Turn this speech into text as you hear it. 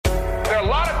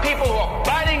people who are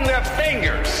biting their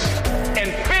fingers in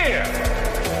fear.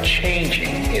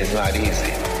 Changing is not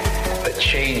easy, but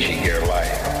changing your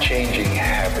life, changing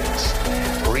habits,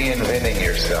 reinventing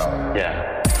yourself.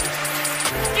 Yeah.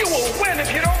 You will win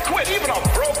if you don't quit. Even a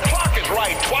broke clock is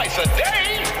right twice a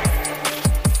day.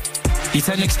 It's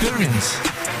an experience.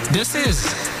 This is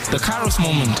the Kairos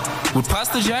Moment with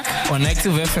Pastor Jack on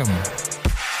Active FM.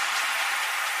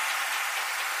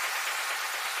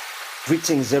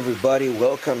 Greetings, everybody.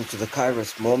 Welcome to the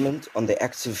Kairos Moment on the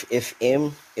Active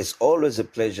FM. It's always a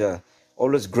pleasure,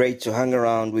 always great to hang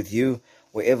around with you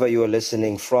wherever you are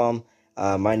listening from.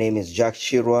 My name is Jack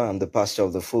Chirwa. I'm the pastor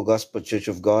of the Full Gospel Church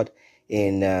of God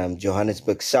in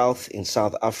Johannesburg South in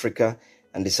South Africa.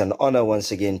 And it's an honor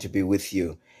once again to be with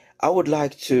you. I would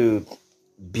like to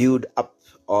build up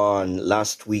on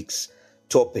last week's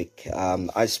topic.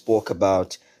 I spoke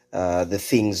about the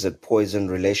things that poison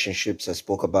relationships. I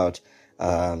spoke about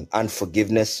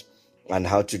unforgiveness and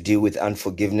how to deal with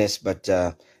unforgiveness. But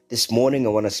this morning, I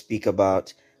want to speak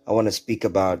about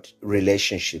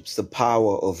relationships, the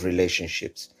power of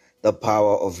relationships, the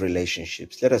power of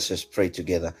relationships. Let us just pray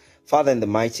together. Father, in the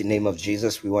mighty name of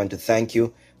Jesus, we want to thank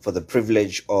you for the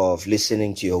privilege of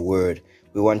listening to your word.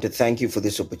 We want to thank you for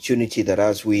this opportunity that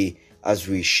as we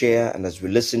share and as we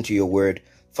listen to your word,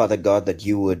 Father God, that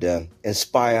you would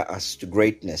inspire us to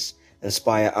greatness,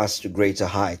 inspire us to greater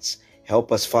heights.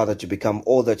 Help us, Father, to become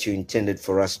all that you intended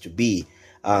for us to be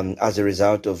as a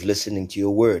result of listening to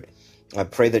your word. I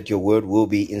pray that your word will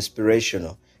be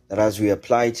inspirational, that as we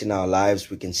apply it in our lives,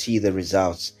 we can see the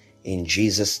results. In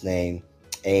Jesus' name,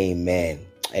 amen.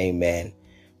 Amen.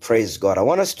 Praise God. I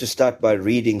want us to start by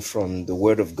reading from the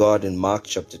word of God in Mark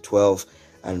chapter 12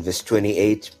 and verse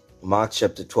 28. Mark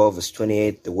chapter 12, verse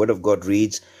 28, the word of God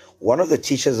reads, one of the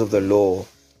teachers of the law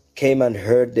came and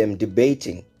heard them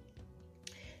debating.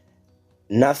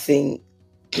 Nothing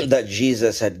that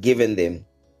Jesus had given them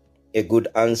a good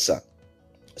answer.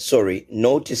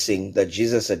 Noticing that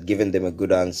Jesus had given them a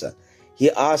good answer, he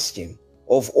asked him,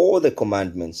 of all the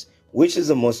commandments, which is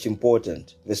the most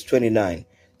important? Verse 29,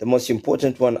 the most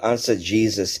important one, answered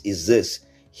Jesus, is this: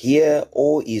 Hear,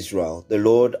 O Israel, the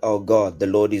Lord our God, the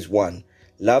Lord is one.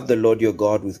 Love the Lord your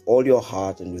God with all your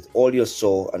heart and with all your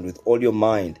soul and with all your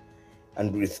mind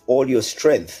and with all your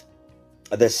strength.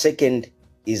 The second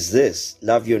is this: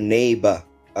 love your neighbor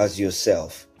as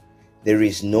yourself. There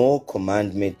is no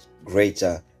commandment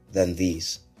greater than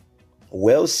these.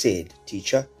 Well said,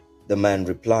 teacher, the man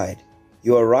replied.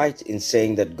 You are right in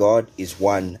saying that God is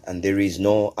one and there is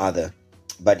no other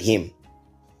but him.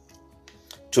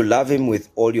 To love him with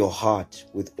all your heart,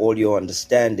 with all your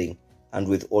understanding, and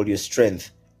with all your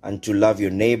strength, and to love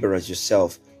your neighbor as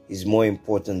yourself is more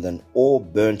important than all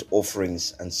burnt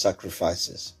offerings and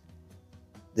sacrifices.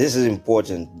 This is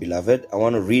important, beloved. I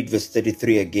want to read verse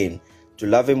 33 again. To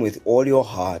love him with all your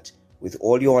heart, with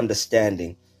all your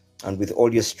understanding, and with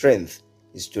all your strength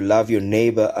is to love your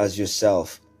neighbor as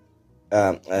yourself.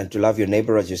 And to love your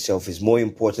neighbor as yourself is more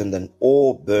important than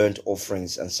all burnt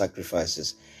offerings and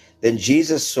sacrifices. Then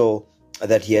Jesus saw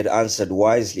that he had answered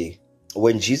wisely.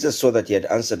 When Jesus saw that he had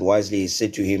answered wisely, he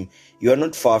said to him, you are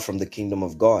not far from the kingdom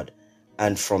of God.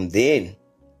 And from then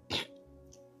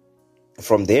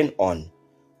on,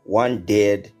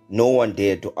 no one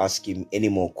dared to ask him any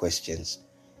more questions.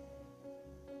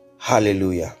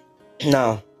 Hallelujah.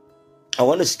 Now, I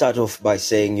want to start off by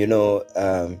saying,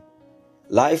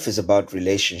 life is about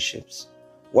relationships.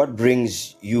 What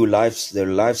brings you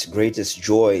life's greatest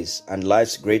joys and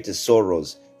life's greatest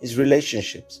sorrows is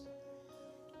relationships.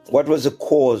 What was the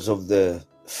cause of the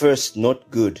first not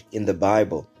good in the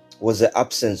Bible was the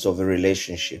absence of a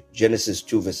relationship. Genesis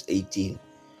 2 verse 18.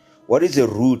 What is the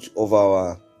root of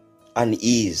our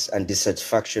unease and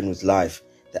dissatisfaction with life?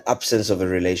 The absence of a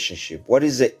relationship. What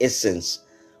is the essence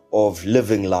of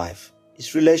living life?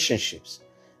 It's relationships.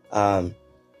 I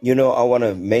want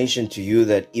to mention to you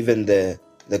that even the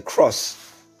cross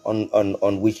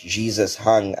on which Jesus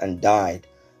hung and died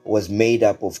was made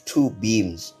up of two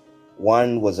beams.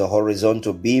 One was a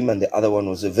horizontal beam and the other one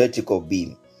was a vertical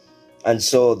beam. And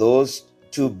so those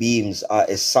two beams are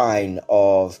a sign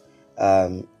of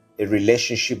a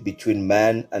relationship between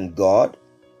man and God,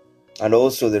 and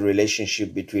also the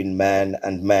relationship between man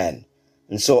and man.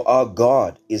 And so our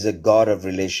God is a God of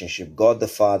relationship. God the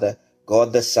Father,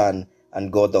 God the Son,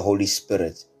 and God the Holy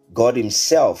Spirit. God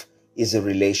himself is a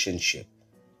relationship.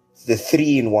 The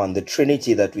three in one, the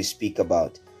Trinity that we speak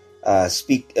about,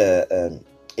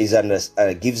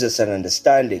 gives us an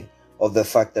understanding of the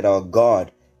fact that our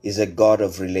God is a God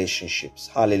of relationships.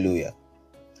 Hallelujah.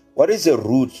 What is the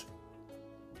root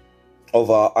of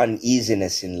our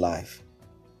uneasiness in life?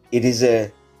 It is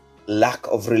a lack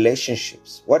of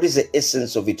relationships? What is the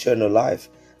essence of eternal life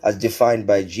as defined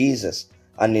by Jesus?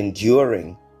 An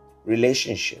enduring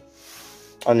relationship.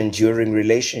 An enduring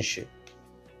relationship.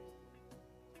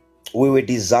 We were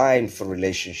designed for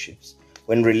relationships.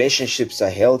 When relationships are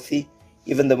healthy,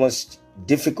 even the most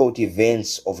difficult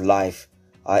events of life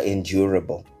are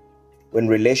endurable. When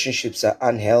relationships are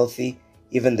unhealthy,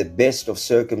 even the best of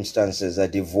circumstances are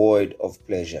devoid of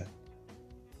pleasure.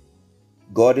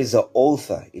 God is the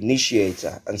author,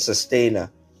 initiator, and sustainer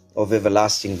of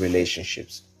everlasting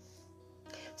relationships.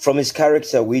 From his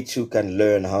character, we too can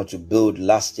learn how to build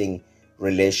lasting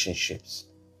relationships.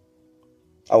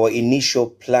 Our initial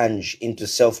plunge into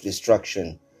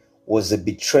self-destruction was the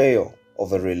betrayal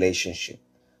of a relationship,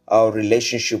 our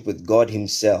relationship with God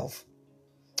himself.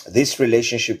 This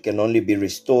relationship can only be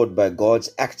restored by God's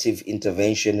active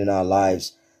intervention in our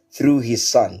lives through his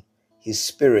Son, his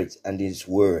Spirit, and his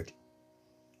Word.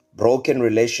 Broken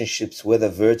relationships, whether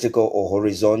vertical or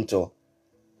horizontal,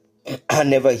 are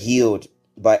never healed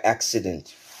by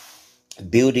accident.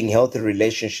 Building healthy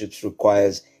relationships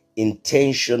requires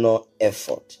intentional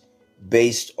effort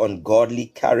based on godly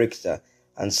character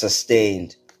and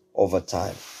sustained over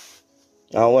time.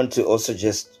 Now, I want to also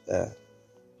just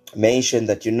mention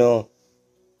that,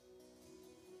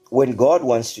 when God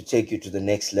wants to take you to the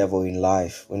next level in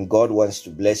life, when God wants to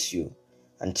bless you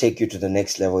and take you to the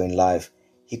next level in life,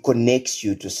 he connects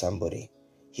you to somebody.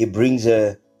 He brings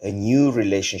a new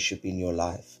relationship in your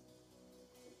life.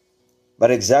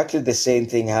 But exactly the same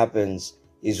thing happens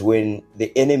is when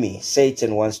the enemy,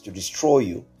 Satan, wants to destroy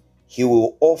you. He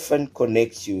will often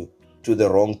connect you to the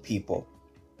wrong people.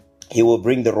 He will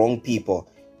bring the wrong people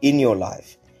in your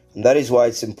life. And that is why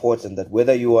it's important that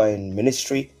whether you are in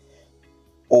ministry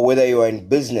or whether you are in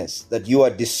business, that you are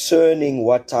discerning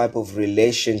what type of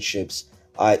relationships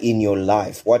are in your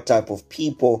life, what type of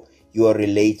people you are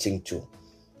relating to.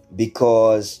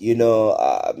 Because,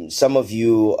 some of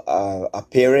you are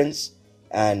parents,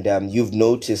 and you've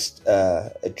noticed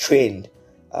a trend,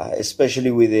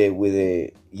 especially with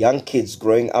the young kids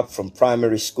growing up from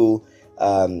primary school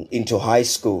into high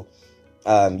school.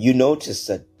 You notice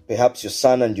that perhaps your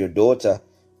son and your daughter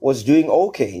was doing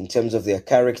okay in terms of their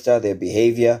character, their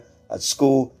behavior at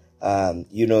school.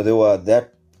 They were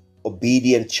that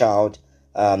obedient child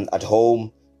at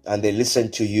home, and they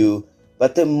listened to you.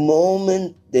 But the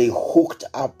moment they hooked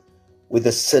up with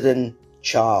a certain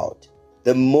child,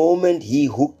 the moment he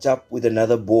hooked up with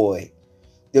another boy,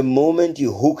 the moment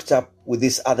you hooked up with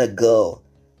this other girl,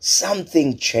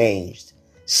 something changed,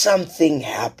 something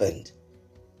happened.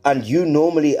 And you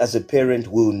normally as a parent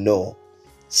will know,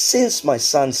 since my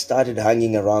son started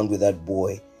hanging around with that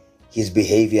boy, his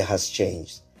behavior has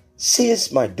changed.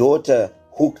 Since my daughter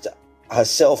hooked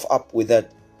herself up with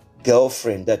that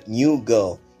girlfriend, that new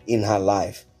girl in her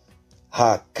life,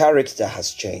 her character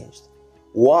has changed.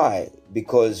 Why?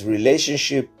 Because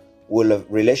relationships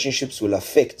will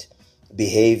affect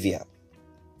behavior.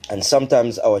 And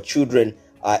sometimes our children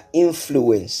are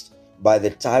influenced by the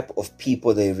type of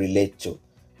people they relate to.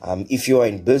 If you are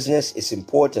in business, it's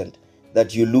important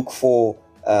that you look for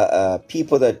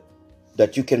people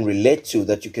that you can relate to,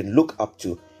 that you can look up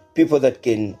to, people that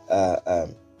can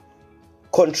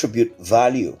contribute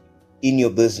value in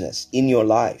your business, in your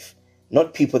life,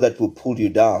 not people that will pull you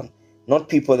down, not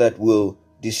people that will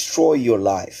destroy your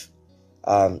life.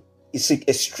 It's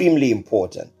extremely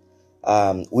important.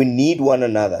 We need one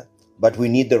another, but we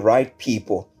need the right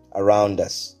people around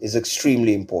us. It's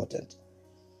extremely important.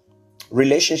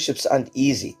 Relationships aren't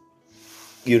easy.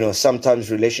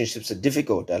 Sometimes relationships are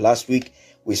difficult. Last week,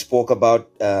 we spoke about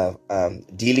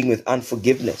dealing with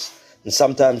unforgiveness. And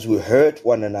sometimes we hurt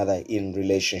one another in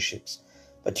relationships.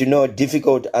 But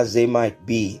difficult as they might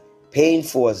be,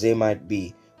 painful as they might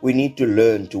be, we need to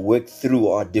learn to work through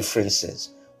our differences.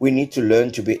 We need to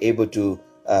learn to be able to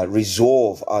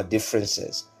resolve our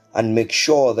differences and make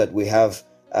sure that we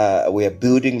are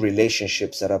building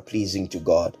relationships that are pleasing to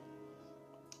God.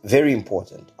 Very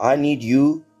important. I need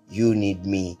you, you need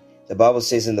me. The Bible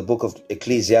says in the book of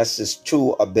Ecclesiastes,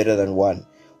 2 are better than 1.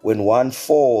 When one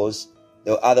falls,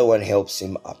 the other one helps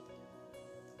him up.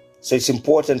 So it's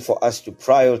important for us to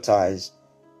prioritize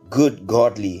good,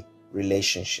 godly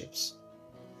relationships.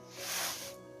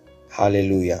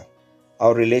 Hallelujah.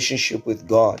 Our relationship with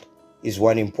God is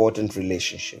one important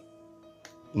relationship.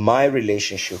 My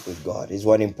relationship with God is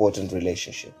one important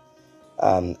relationship.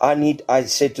 I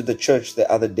said to the church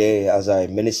the other day as I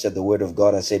ministered the word of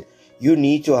God, I said, you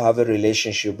need to have a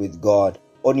relationship with God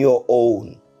on your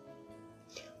own.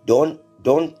 Don't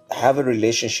have a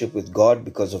relationship with God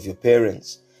because of your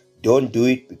parents. Don't do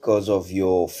it because of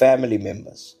your family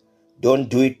members. Don't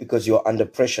do it because you're under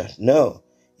pressure. No,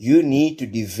 you need to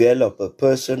develop a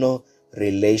personal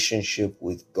relationship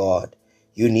with God.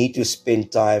 You need to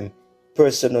spend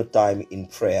personal time in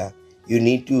prayer. You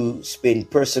need to spend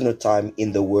personal time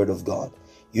in the Word of God.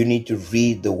 You need to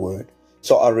read the Word.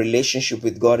 So our relationship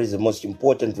with God is the most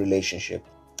important relationship.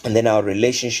 And then our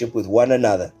relationship with one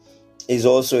another is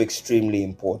also extremely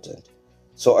important.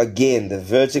 So again, the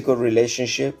vertical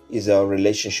relationship is our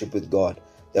relationship with God.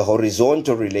 The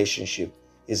horizontal relationship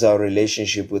is our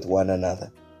relationship with one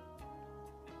another.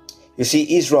 You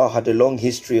see, Israel had a long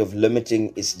history of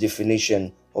limiting its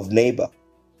definition of neighbor.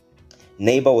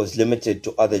 Neighbor was limited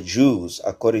to other Jews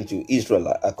according to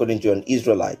an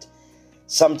Israelite.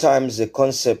 Sometimes the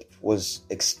concept was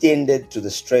extended to the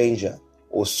stranger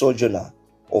or sojourner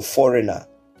or foreigner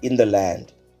in the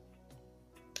land.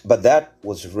 But that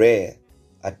was rare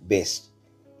at best.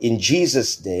 In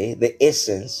Jesus' day, the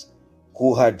Essenes,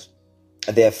 who had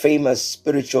their famous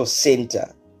spiritual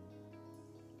center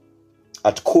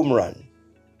at Qumran,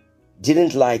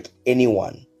 didn't like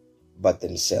anyone but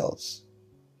themselves.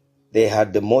 They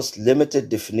had the most limited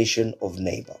definition of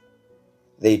neighbor.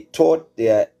 They taught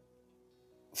their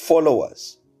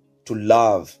followers to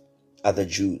love other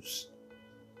Jews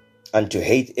and to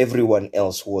hate everyone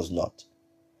else who was not.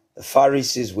 The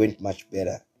Pharisees went much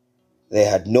better. They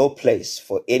had no place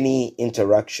for any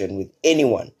interaction with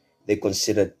anyone they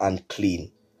considered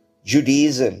unclean.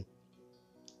 Judaism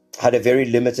had a very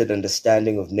limited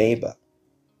understanding of neighbor.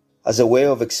 As a way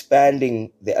of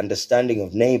expanding the understanding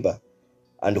of neighbor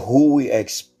and who we are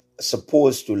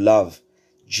supposed to love,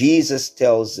 Jesus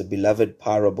tells the beloved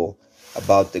parable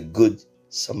about the Good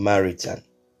Samaritan.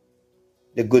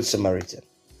 The Good Samaritan.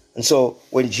 And so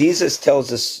when Jesus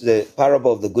tells us the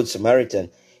parable of the Good Samaritan,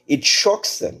 it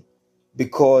shocks them,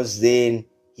 because then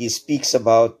he speaks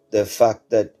about the fact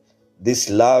that this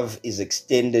love is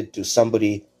extended to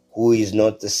somebody who is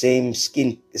not the same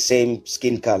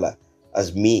skin color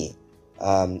as me,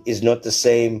 is not the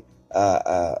same,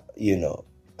 is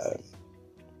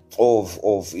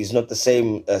not the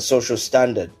same social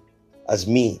standard as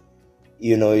me,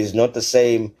 is not the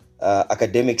same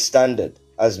academic standard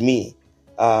as me,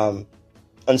 and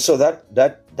so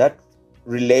that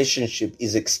relationship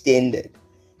is extended,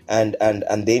 and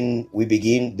then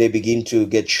they begin to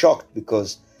get shocked,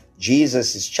 because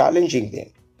Jesus is challenging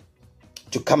them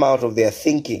to come out of their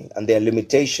thinking and their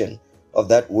limitation of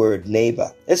that word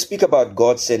neighbor. Let's speak about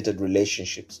God-centered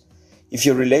relationships. If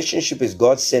your relationship is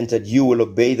God-centered, you will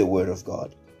obey the word of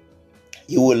God.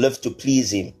 You will live to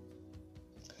please him.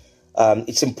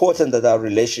 It's important that our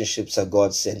relationships are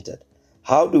God-centered.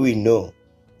 How do we know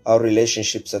our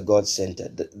relationships are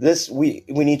God-centered? We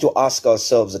need to ask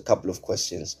ourselves a couple of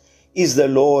questions. Is the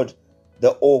Lord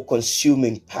the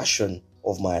all-consuming passion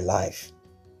of my life?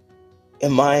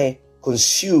 Am I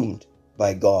consumed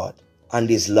by God and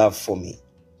his love for me?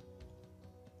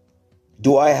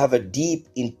 Do I have a deep,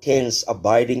 intense,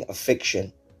 abiding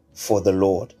affection for the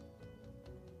Lord?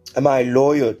 Am I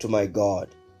loyal to my God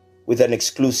with an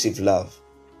exclusive love?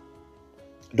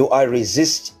 Do I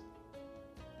resist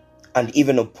and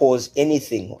even oppose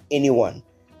anything or anyone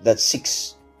that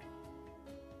seeks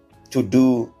to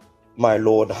do my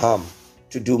Lord harm,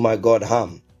 to do my God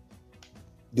harm?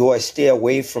 Do I stay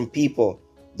away from people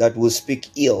that will speak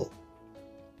ill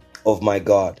of my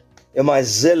God? Am I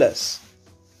zealous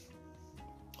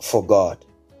for God?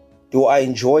 Do I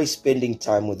enjoy spending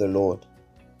time with the Lord?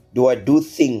 Do I do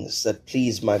things that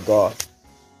please my God?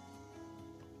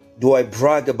 Do I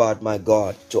brag about my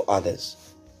God to others?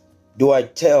 Do I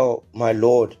tell my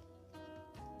Lord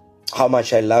how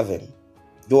much I love him?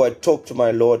 Do I talk to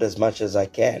my Lord as much as I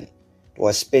can? Do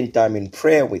I spend time in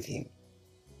prayer with him?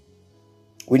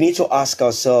 We need to ask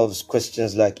ourselves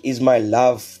questions like, is my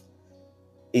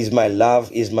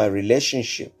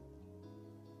relationship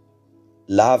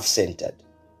love-centered?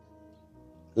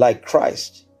 Like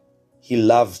Christ, he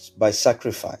loved by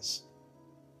sacrifice.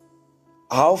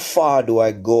 How far do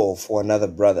I go for another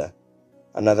brother,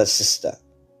 another sister?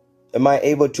 Am I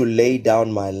able to lay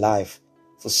down my life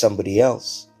for somebody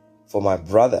else, for my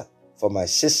brother, for my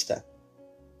sister?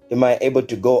 Am I able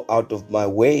to go out of my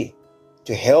way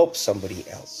to help somebody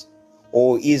else?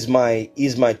 Or is my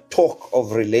talk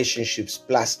of relationships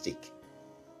plastic?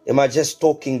 Am I just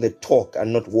talking the talk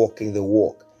and not walking the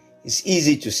walk? It's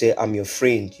easy to say, I'm your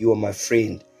friend, you are my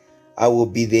friend, I will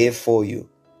be there for you,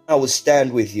 I will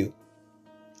stand with you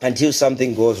until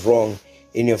something goes wrong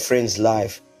in your friend's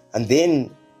life. And then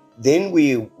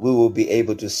we will be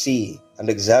able to see and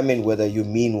examine whether you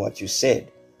mean what you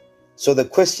said. So the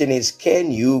question is,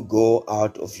 can you go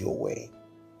out of your way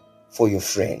for your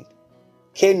friend?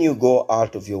 Can you go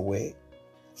out of your way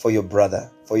for your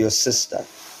brother, for your sister?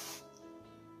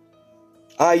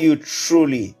 Are you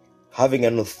truly having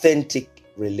an authentic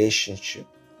relationship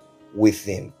with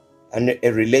them, and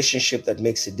a relationship that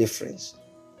makes a difference?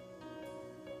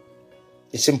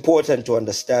 It's important to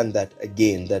understand that,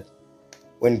 again, that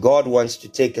when God wants to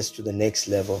take us to the next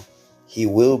level, He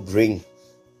will bring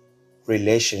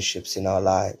relationships in our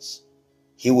lives.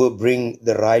 He will bring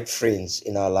the right friends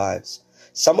in our lives.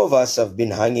 Some of us have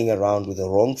been hanging around with the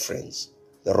wrong friends,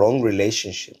 the wrong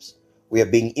relationships. We are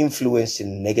being influenced in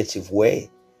a negative way.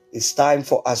 It's time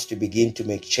for us to begin to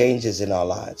make changes in our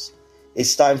lives.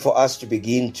 It's time for us to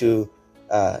begin to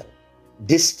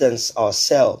distance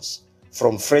ourselves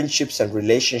from friendships and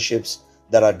relationships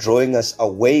that are drawing us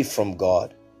away from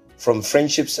God, from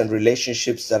friendships and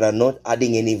relationships that are not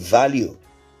adding any value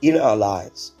in our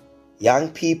lives. Young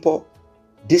people,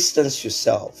 distance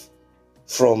yourself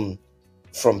from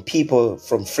people,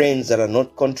 from friends that are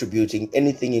not contributing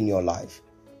anything in your life,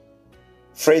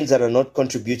 friends that are not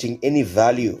contributing any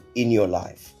value in your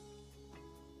life.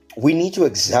 We need to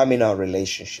examine our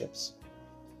relationships.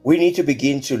 We need to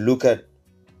begin to look at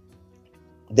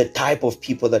the type of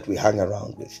people that we hang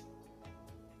around with.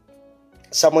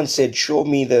 Someone said, show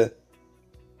me the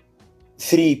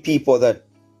 3 people that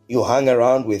you hang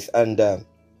around with, and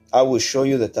I will show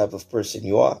you the type of person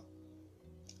you are.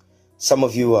 Some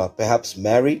of you are perhaps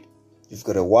married. You've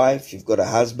got a wife, you've got a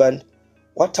husband.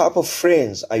 What type of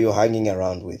friends are you hanging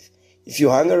around with? If you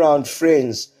hang around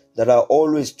friends that are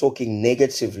always talking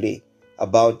negatively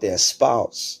about their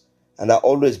spouse and are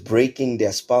always breaking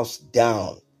their spouse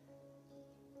down,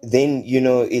 then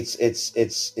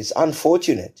it's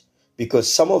unfortunate,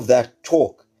 because some of that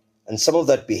talk and some of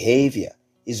that behavior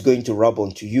is going to rub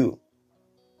onto you.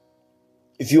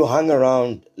 If you hang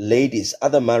around ladies,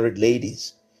 other married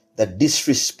ladies, that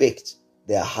disrespect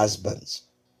their husbands,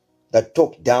 that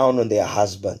talk down on their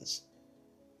husbands,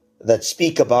 that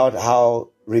speak about how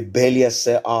rebellious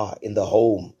they are in the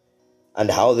home and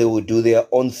how they will do their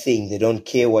own thing, they don't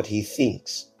care what he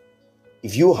thinks.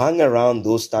 If you hang around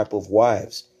those type of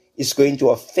wives, it's going to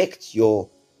affect your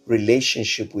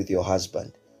relationship with your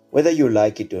husband, whether you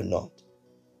like it or not.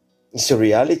 It's a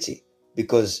reality,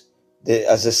 because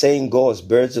as the saying goes,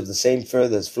 birds of the same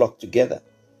feathers flock together.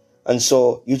 And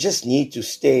so you just need to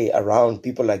stay around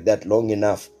people like that long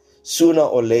enough. Sooner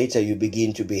or later, you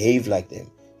begin to behave like them.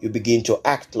 You begin to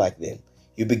act like them.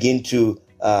 You begin to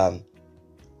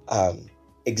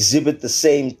exhibit the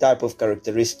same type of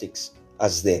characteristics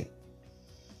as them.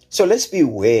 So let's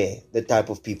beware the type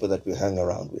of people that we hang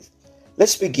around with.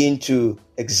 Let's begin to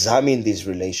examine these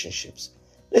relationships.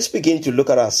 Let's begin to look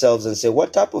at ourselves and say,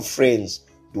 what type of friends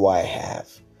do I have?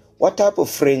 What type of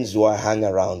friends do I hang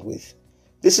around with?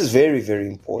 This is very, very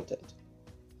important,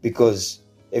 because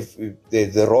if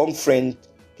the wrong friend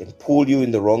can pull you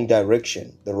in the wrong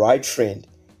direction, the right friend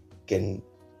can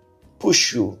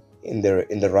push you in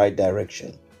the right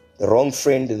direction. The wrong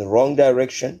friend in the wrong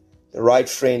direction, the right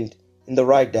friend in the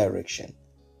right direction.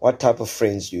 What type of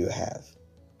friends do you have?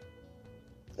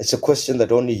 It's a question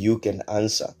that only you can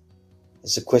answer.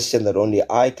 It's a question that only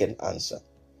I can answer.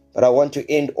 But I want to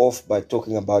end off by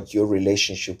talking about your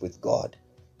relationship with God.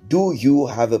 Do you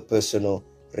have a personal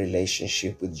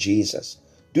relationship with Jesus?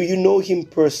 Do you know Him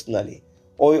personally?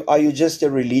 Or are you just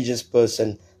a religious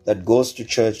person that goes to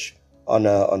church on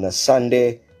a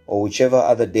Sunday or whichever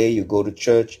other day you go to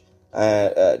church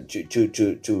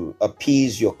to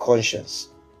appease your conscience?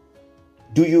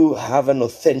 Do you have an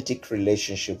authentic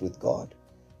relationship with God?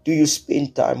 Do you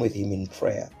spend time with Him in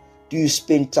prayer? Do you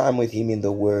spend time with Him in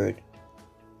the Word?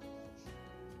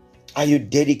 Are you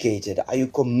dedicated? Are you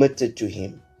committed to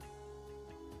Him?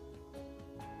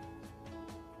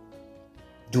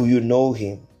 Do you know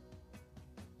Him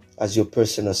as your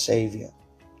personal Savior?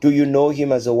 Do you know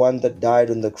Him as the one that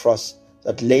died on the cross,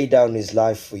 that laid down His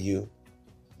life for you?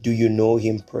 Do you know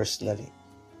Him personally?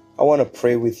 I want to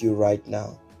pray with you right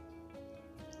now.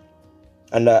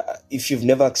 And if you've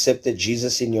never accepted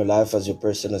Jesus in your life as your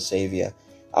personal Savior,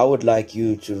 I would like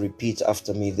you to repeat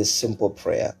after me this simple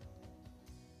prayer.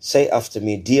 Say after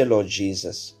me, Dear Lord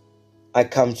Jesus, I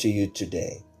come to you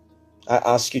today. I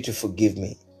ask you to forgive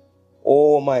me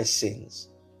all my sins.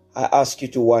 I ask you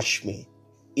to wash me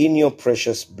in your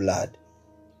precious blood.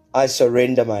 I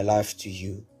surrender my life to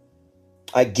you.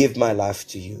 I give my life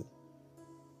to you.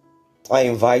 I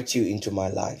invite you into my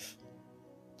life.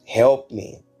 Help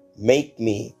me, make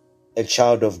me a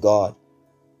child of God,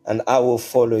 and I will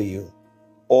follow you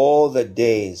all the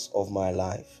days of my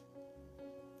life.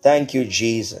 Thank you,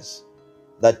 Jesus,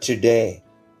 that today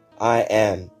I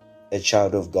am a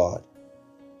child of God,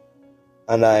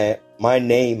 and my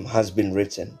name has been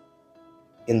written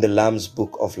in the Lamb's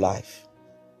book of life.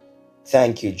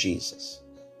 Thank you, Jesus.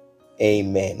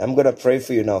 Amen. I'm going to pray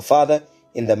for you now. Father,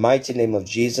 in the mighty name of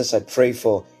Jesus, I pray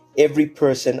for every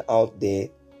person out there.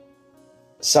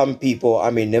 Some people I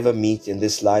may never meet in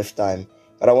this lifetime,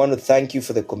 but I want to thank you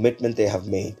for the commitment they have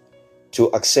made to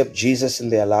accept Jesus in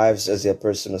their lives as their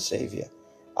personal Savior.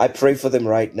 I pray for them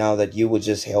right now that you will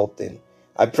just help them.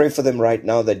 I pray for them right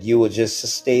now that you will just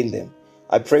sustain them.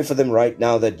 I pray for them right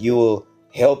now that you will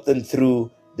help them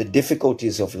through the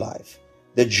difficulties of life,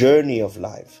 the journey of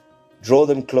life. Draw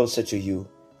them closer to you.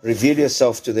 Reveal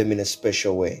yourself to them in a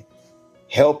special way.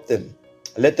 Help them.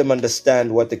 Let them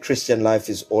understand what the Christian life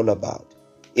is all about.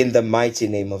 In the mighty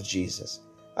name of Jesus,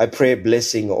 I pray a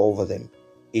blessing over them.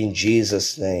 In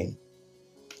Jesus' name.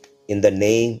 In the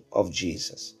name of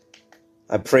Jesus.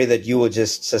 I pray that you will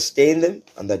just sustain them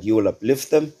and that you will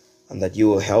uplift them and that you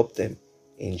will help them.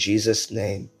 In Jesus'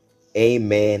 name.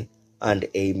 Amen and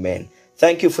amen.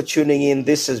 Thank you for tuning in.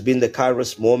 This has been the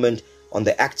Kairos Moment on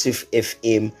the Active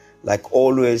FM. Like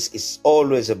always, it's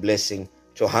always a blessing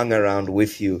to hang around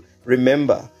with you.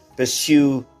 Remember,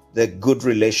 pursue the good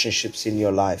relationships in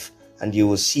your life and you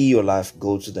will see your life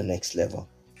go to the next level.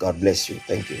 God bless you.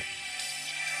 Thank you.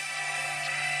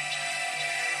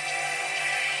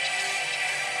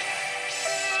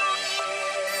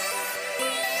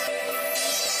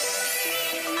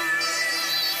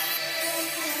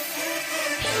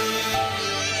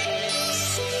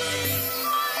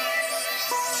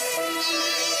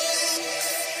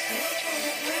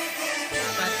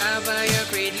 Whatever your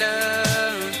great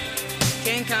love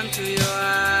can come to your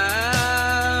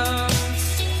house.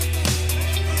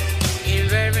 In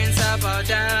reverence I bow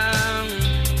down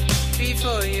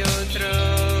before your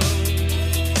throne.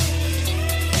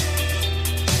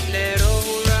 Let all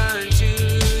who run to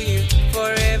you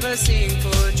forever sing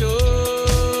for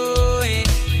joy.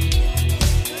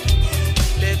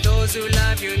 Let those who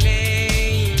love your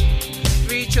name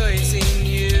rejoice in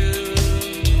you.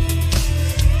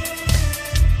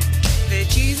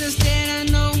 Jesus that I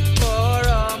know for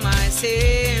all my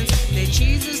sins. The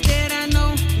Jesus that I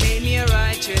know made me a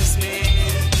righteous man.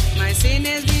 My sin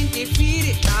has been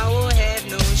defeated, I will have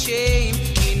no shame.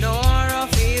 In honor of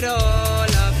it all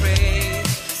I pray,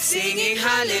 singing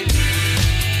hallelujah,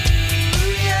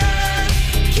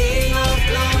 King of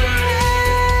glory.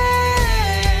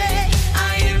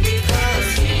 I am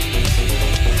because you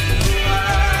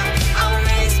are. I'll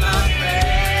raise my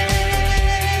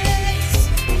praise,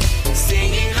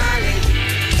 singing hallelujah,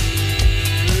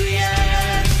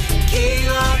 King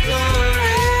of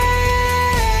glory.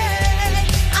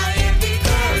 I am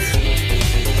because you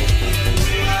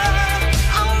are.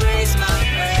 I'll raise my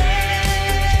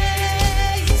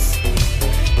praise.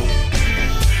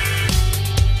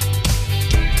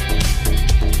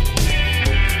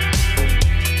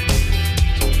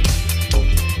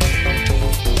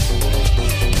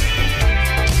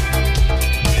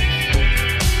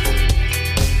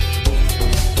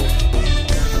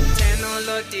 And oh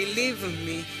Lord, deliver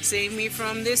me, save me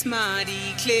from this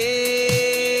mighty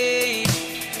clay.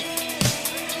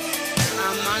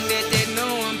 Among the dead, no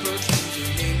one proclaims your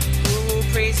name. Who will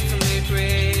praise you from the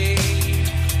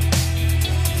grave?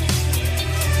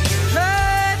 You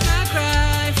heard my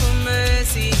cry for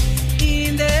mercy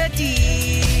in the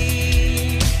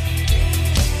deep.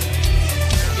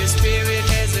 Your spirit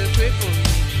has a grip on me,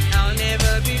 I'll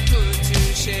never be put to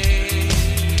shame.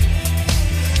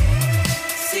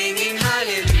 Singing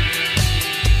hallelujah,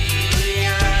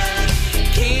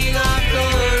 King of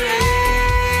glory.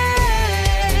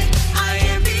 I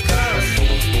am because you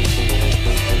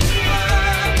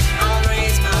are. I'll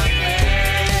raise my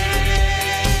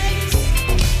praise,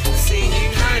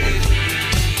 singing hallelujah,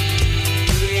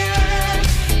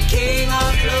 King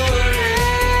of glory.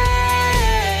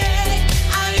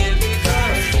 I am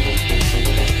because you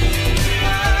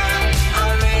are.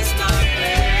 I'll raise my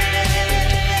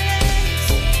praise.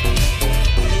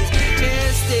 He's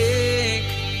majestic,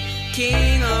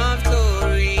 King of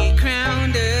glory,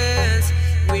 crowned us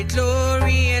with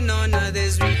glory and honor.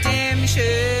 There's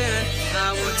redemption.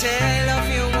 I will tell of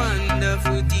your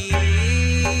wonderful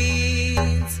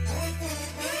deeds.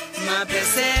 My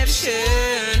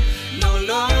perception no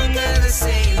longer the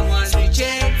same, was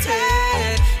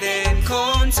rejected, then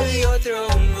come to your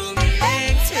throne room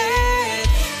elected.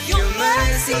 Your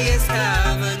mercy is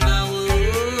covered